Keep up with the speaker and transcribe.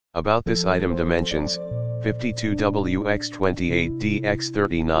About this item: dimensions,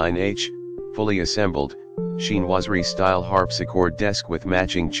 52W×28D×39H, fully assembled, chinoiserie style harpsichord desk with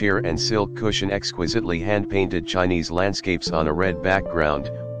matching chair and silk cushion, exquisitely hand-painted Chinese landscapes on a red background,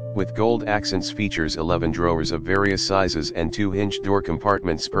 with gold accents. Features 11 drawers of various sizes and 2-inch door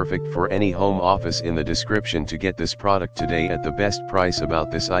compartments, perfect for any home office. In the description to get this product today at the best price.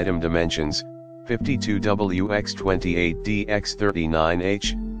 About this item: dimensions,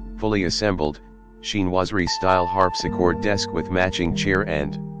 52W×28D×39H, fully assembled, chinoiserie style harpsichord desk with matching chair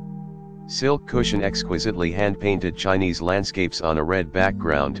and silk cushion, exquisitely hand-painted Chinese landscapes on a red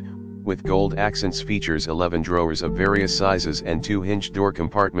background, with gold accents. Features 11 drawers of various sizes and 2-inch door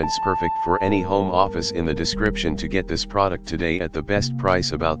compartments, perfect for any home office. In the description to get this product today at the best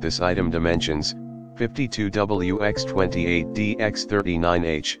price. About this item: dimensions,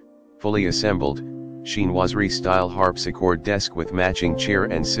 52W×28D×39H, fully assembled, chinoiserie style harpsichord desk with matching chair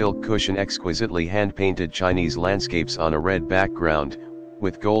and silk cushion, exquisitely hand-painted Chinese landscapes on a red background,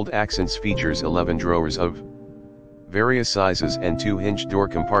 with gold accents. Features 11 drawers of various sizes and 2-inch door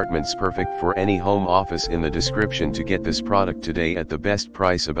compartments, perfect for any home office. In the description to get this product today at the best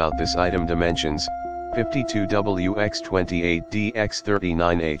price. About this item: dimensions,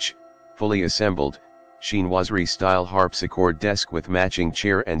 52W×28D×39H, fully assembled, chinoiserie style harpsichord desk with matching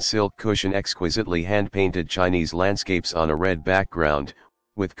chair and silk cushion, exquisitely hand-painted Chinese landscapes on a red background,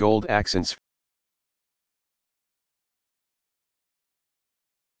 with gold accents.